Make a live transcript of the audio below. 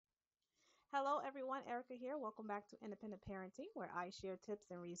Hello, everyone. Erica here. Welcome back to Independent Parenting, where I share tips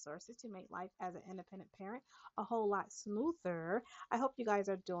and resources to make life as an independent parent a whole lot smoother. I hope you guys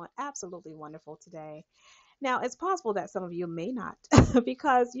are doing absolutely wonderful today. Now, it's possible that some of you may not,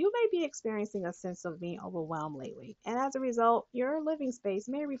 because you may be experiencing a sense of being overwhelmed lately. And as a result, your living space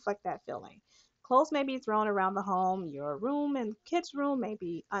may reflect that feeling. Clothes may be thrown around the home, your room and kids' room may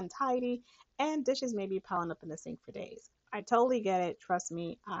be untidy, and dishes may be piling up in the sink for days. I totally get it. Trust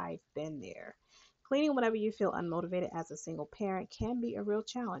me, I've been there. Cleaning whenever you feel unmotivated as a single parent can be a real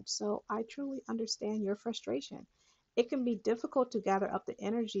challenge, so I truly understand your frustration. It can be difficult to gather up the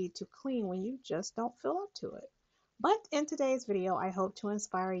energy to clean when you just don't feel up to it. But in today's video, I hope to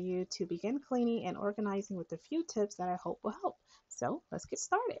inspire you to begin cleaning and organizing with a few tips that I hope will help. So let's get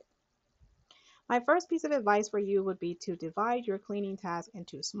started. My first piece of advice for you would be to divide your cleaning task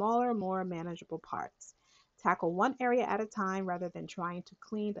into smaller, more manageable parts. Tackle one area at a time rather than trying to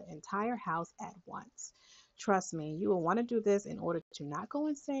clean the entire house at once. Trust me, you will want to do this in order to not go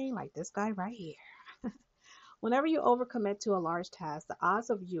insane like this guy right here. Whenever you overcommit to a large task, the odds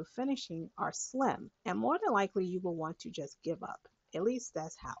of you finishing are slim, and more than likely you will want to just give up. At least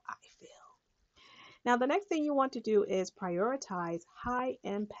that's how I feel. Now, the next thing you want to do is prioritize high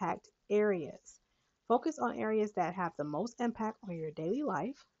impact areas. Focus on areas that have the most impact on your daily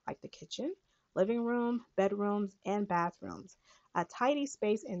life, like the kitchen, living room, bedrooms, and bathrooms. A tidy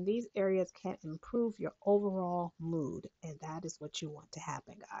space in these areas can improve your overall mood, and that is what you want to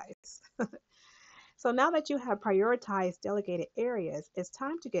happen, guys. So now that you have prioritized delegated areas, it's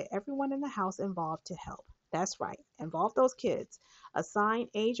time to get everyone in the house involved to help. That's right, involve those kids. Assign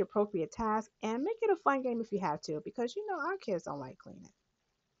age appropriate tasks and make it a fun game if you have to, because you know our kids don't like cleaning.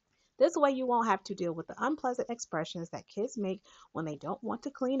 This way, you won't have to deal with the unpleasant expressions that kids make when they don't want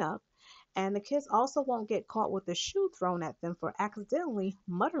to clean up. And the kids also won't get caught with a shoe thrown at them for accidentally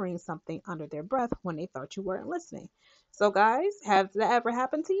muttering something under their breath when they thought you weren't listening. So, guys, have that ever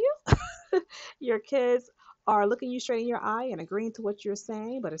happened to you? Your kids are looking you straight in your eye and agreeing to what you're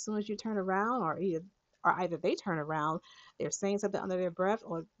saying, but as soon as you turn around, or either they turn around, they're saying something under their breath,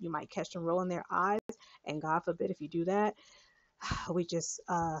 or you might catch them rolling their eyes. And God forbid if you do that, we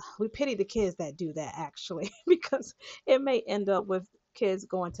pity the kids that do that actually, because it may end up with kids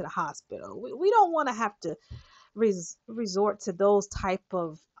going to the hospital. We don't want to have to resort to those type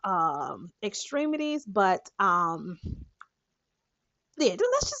of extremities, but yeah,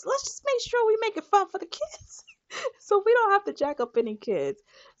 let's just make sure we make it fun for the kids. So we don't have to jack up any kids.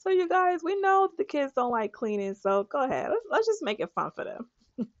 So you guys, we know the kids don't like cleaning, so go ahead, let's just make it fun for them.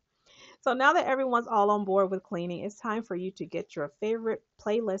 So now that everyone's all on board with cleaning, it's time for you to get your favorite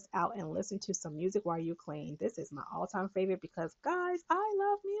playlist out and listen to some music while you clean. This is my all-time favorite because, guys, I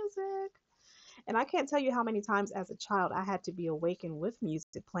love music. And I can't tell you how many times as a child I had to be awakened with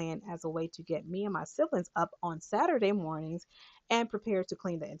music playing as a way to get me and my siblings up on Saturday mornings and prepared to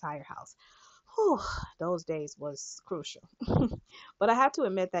clean the entire house. Whew, those days was crucial. But I have to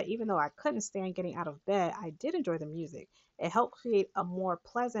admit that even though I couldn't stand getting out of bed, I did enjoy the music. It helped create a more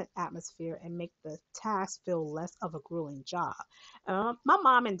pleasant atmosphere and make the task feel less of a grueling job. My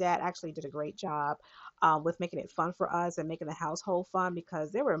mom and dad actually did a great job with making it fun for us and making the household fun,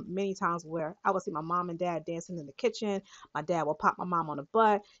 because there were many times where I would see my mom and dad dancing in the kitchen. My dad will pop my mom on the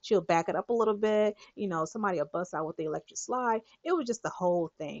butt. She'll back it up a little bit. Somebody will bust out with the electric slide. It was just the whole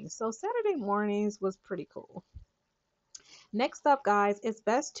thing. So Saturday mornings was pretty cool. Next up, guys, it's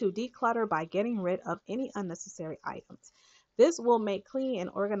best to declutter by getting rid of any unnecessary items. This will make cleaning and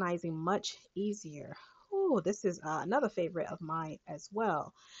organizing much easier. Oh, this is another favorite of mine as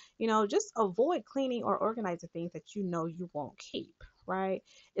well. Just avoid cleaning or organizing things that you know you won't keep, right?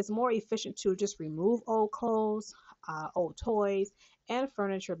 It's more efficient to just remove old clothes, old toys, and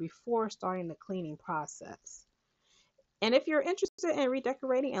furniture before starting the cleaning process. And if you're interested in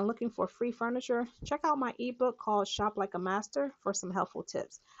redecorating and looking for free furniture, check out my ebook called Shop Like a Master for some helpful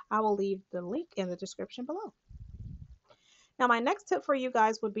tips. I will leave the link in the description below. Now, my next tip for you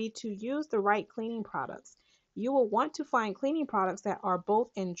guys would be to use the right cleaning products. You will want to find cleaning products that are both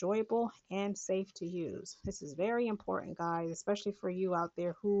enjoyable and safe to use. This is very important, guys, especially for you out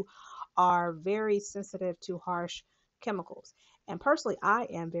there who are very sensitive to harsh chemicals. And personally, I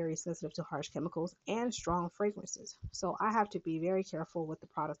am very sensitive to harsh chemicals and strong fragrances. So I have to be very careful with the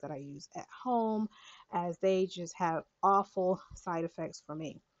products that I use at home, as they just have awful side effects for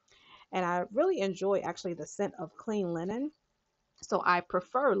me. And I really enjoy actually the scent of clean linen. So I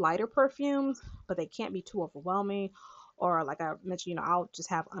prefer lighter perfumes, but they can't be too overwhelming, or like I mentioned, I'll just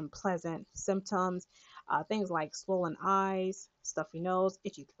have unpleasant symptoms, things like swollen eyes, stuffy nose,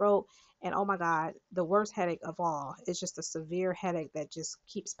 itchy throat, and oh my God, the worst headache of all is just a severe headache that just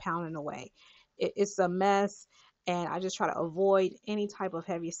keeps pounding away. It's a mess, and I just try to avoid any type of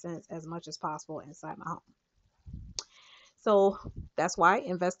heavy scents as much as possible inside my home. So that's why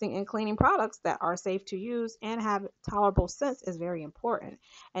investing in cleaning products that are safe to use and have tolerable scents is very important.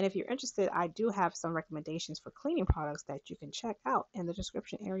 And if you're interested, I do have some recommendations for cleaning products that you can check out in the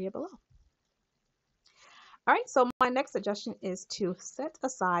description area below. All right, so my next suggestion is to set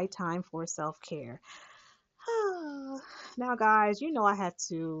aside time for self-care. Now, guys, I had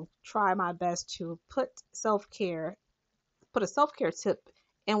to try my best to put a self-care tip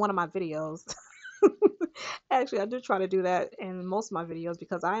in one of my videos. Actually, I do try to do that in most of my videos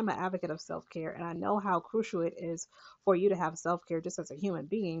because I am an advocate of self-care and I know how crucial it is for you to have self-care just as a human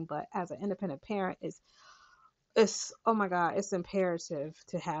being, but as an independent parent, it's oh my God, it's imperative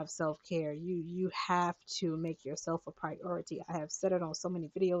to have self-care. You have to make yourself a priority. I have said it on so many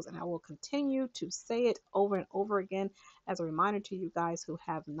videos and I will continue to say it over and over again as a reminder to you guys who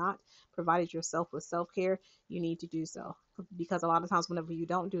have not provided yourself with self-care. You need to do so, because a lot of times whenever you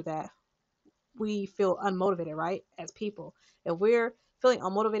don't do that, we feel unmotivated, right? As people, if we're feeling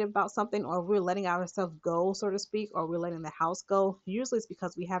unmotivated about something, or we're letting ourselves go, so to speak, or we're letting the house go, usually it's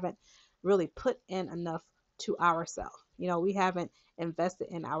because we haven't really put in enough to ourselves. We haven't invested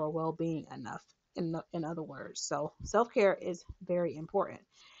in our well-being enough, in other words. So self-care is very important.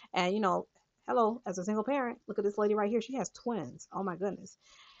 And hello, as a single parent, look at this lady right here. She has twins. Oh my goodness.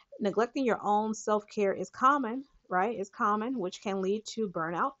 Neglecting your own self-care is common, right? It's common, which can lead to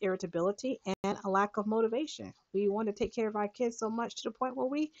burnout, irritability, and a lack of motivation. We want to take care of our kids so much to the point where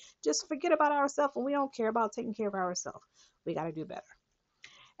we just forget about ourselves and we don't care about taking care of ourselves. We got to do better.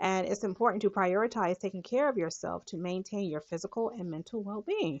 And it's important to prioritize taking care of yourself to maintain your physical and mental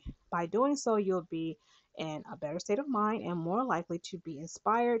well-being. By doing so, you'll be in a better state of mind and more likely to be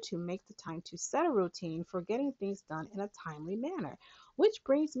inspired to make the time to set a routine for getting things done in a timely manner. Which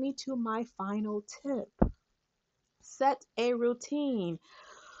brings me to my final tip. Set a routine.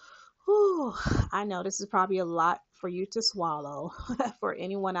 Whew, I know this is probably a lot for you to swallow for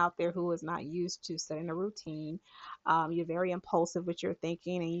anyone out there who is not used to setting a routine. You're very impulsive with your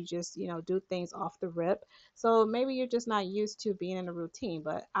thinking and you just, do things off the rip. So maybe you're just not used to being in a routine,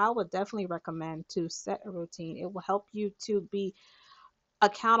 but I would definitely recommend to set a routine. It will help you to be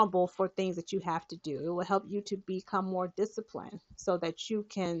accountable for things that you have to do. It will help you to become more disciplined so that you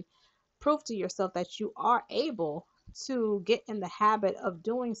can prove to yourself that you are able to get in the habit of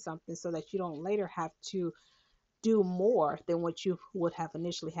doing something so that you don't later have to do more than what you would have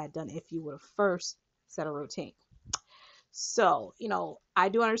initially had done if you would have first set a routine. So, I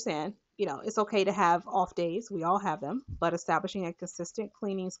do understand, it's okay to have off days. We all have them, but establishing a consistent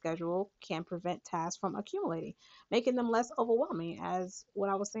cleaning schedule can prevent tasks from accumulating, making them less overwhelming, as what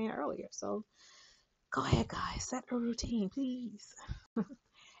I was saying earlier. So, go ahead, guys, set a routine, please.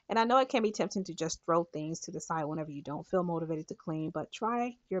 And I know it can be tempting to just throw things to the side whenever you don't feel motivated to clean, but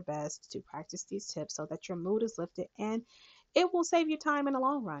try your best to practice these tips so that your mood is lifted and it will save you time in the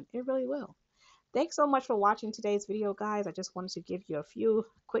long run. It really will. Thanks so much for watching today's video, guys. I just wanted to give you a few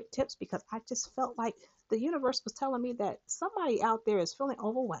quick tips because I just felt like the universe was telling me that somebody out there is feeling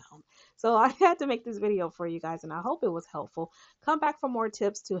overwhelmed. So I had to make this video for you guys, and I hope it was helpful. Come back for more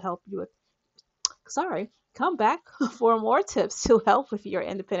tips to help you with come back for more tips to help with your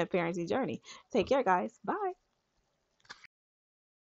independent parenting journey. Take care, guys. Bye.